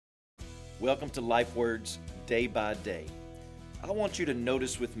Welcome to Life Words Day by Day. I want you to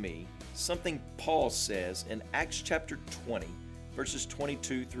notice with me something Paul says in Acts chapter 20, verses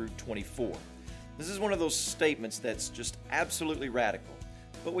 22 through 24. This is one of those statements that's just absolutely radical,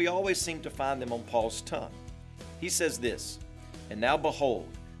 but we always seem to find them on Paul's tongue. He says this, "And now behold,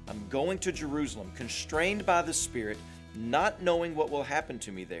 I'm going to Jerusalem, constrained by the Spirit, not knowing what will happen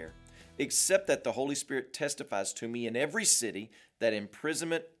to me there, except that the Holy Spirit testifies to me in every city that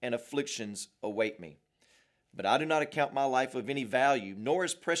imprisonment and afflictions await me. But I do not account my life of any value, nor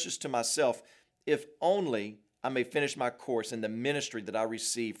as precious to myself, if only I may finish my course in the ministry that I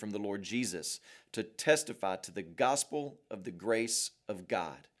received from the Lord Jesus, to testify to the gospel of the grace of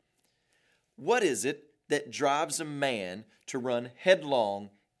God." What is it that drives a man to run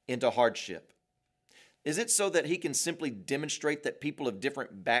headlong into hardship? Is it so that he can simply demonstrate that people of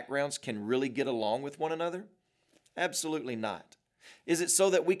different backgrounds can really get along with one another? Absolutely not. Is it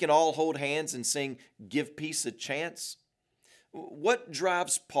so that we can all hold hands and sing "Give Peace a Chance"? What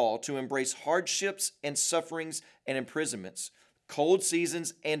drives Paul to embrace hardships and sufferings and imprisonments, cold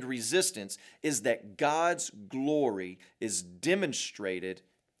seasons and resistance, is that God's glory is demonstrated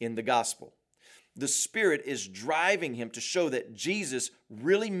in the gospel. The Spirit is driving him to show that Jesus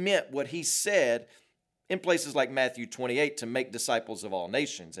really meant what he said in places like Matthew 28 to make disciples of all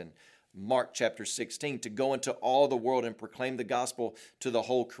nations, and Mark chapter 16 to go into all the world and proclaim the gospel to the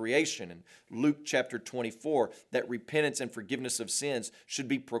whole creation, and Luke chapter 24 that repentance and forgiveness of sins should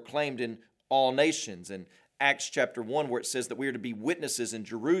be proclaimed in all nations, and Acts chapter 1 where it says that we are to be witnesses in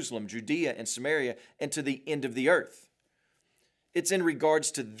Jerusalem, Judea, and Samaria, and to the end of the earth. It's in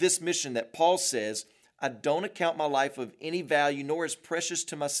regards to this mission that Paul says, "I don't account my life of any value, nor as precious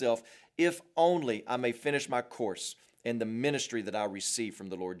to myself, if only I may finish my course in the ministry that I received from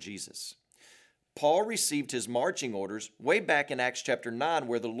the Lord Jesus." Paul received his marching orders way back in Acts chapter 9,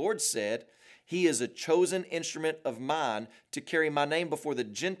 where the Lord said, "He is a chosen instrument of mine to carry my name before the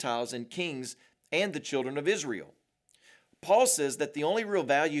Gentiles and kings and the children of Israel." Paul says that the only real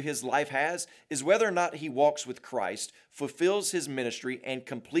value his life has is whether or not he walks with Christ, fulfills his ministry, and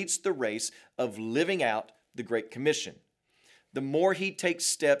completes the race of living out the Great Commission. The more he takes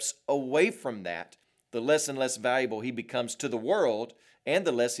steps away from that, the less and less valuable he becomes to the world, and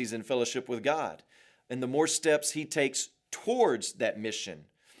the less he's in fellowship with God. And the more steps he takes towards that mission,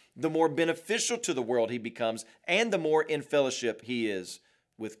 the more beneficial to the world he becomes, and the more in fellowship he is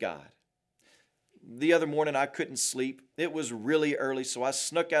with God. The other morning I couldn't sleep. It was really early, so I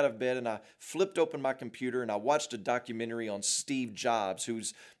snuck out of bed and I flipped open my computer and I watched a documentary on Steve Jobs,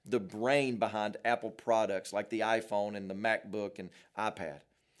 who's the brain behind Apple products like the iPhone and the MacBook and iPad.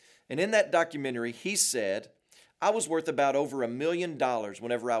 And in that documentary, he said, "I was worth about over $1 million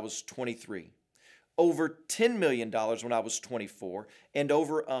whenever I was 23, over $10 million when I was 24, and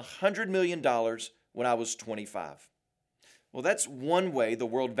over $100 million when I was 25. Well, that's one way the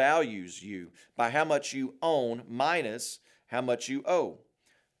world values you, by how much you own minus how much you owe.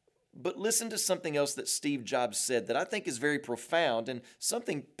 But listen to something else that Steve Jobs said that I think is very profound, and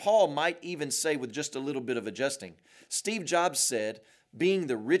something Paul might even say with just a little bit of adjusting. Steve Jobs said, "Being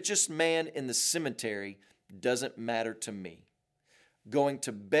the richest man in the cemetery doesn't matter to me. Going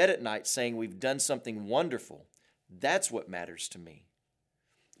to bed at night saying we've done something wonderful, that's what matters to me."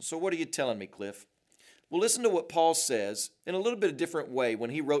 So what are you telling me, Cliff? Well, listen to what Paul says in a little bit of different way when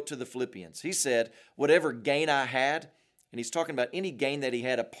he wrote to the Philippians. He said, "Whatever gain I had," and he's talking about any gain that he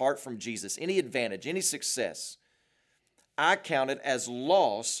had apart from Jesus, any advantage, any success, "I count it as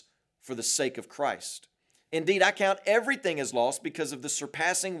loss for the sake of Christ. Indeed, I count everything as loss because of the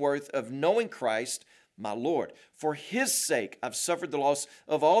surpassing worth of knowing Christ, my Lord. For his sake, I've suffered the loss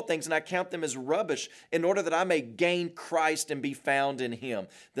of all things, and I count them as rubbish, in order that I may gain Christ and be found in him,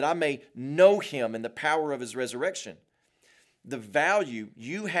 that I may know him and the power of his resurrection." The value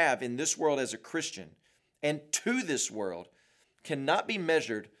you have in this world as a Christian and to this world cannot be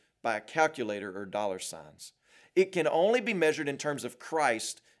measured by a calculator or dollar signs. It can only be measured in terms of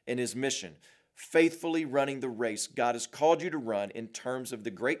Christ and his mission, faithfully running the race God has called you to run in terms of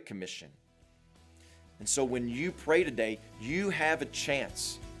the Great Commission. And so when you pray today, you have a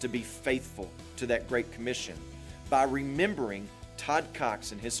chance to be faithful to that Great Commission by remembering Todd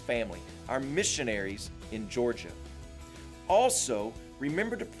Cox and his family, our missionaries in Georgia. Also,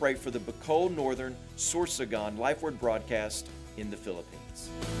 remember to pray for the Bicol Northern Sorsogon Life Word broadcast in the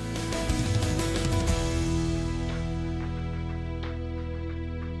Philippines.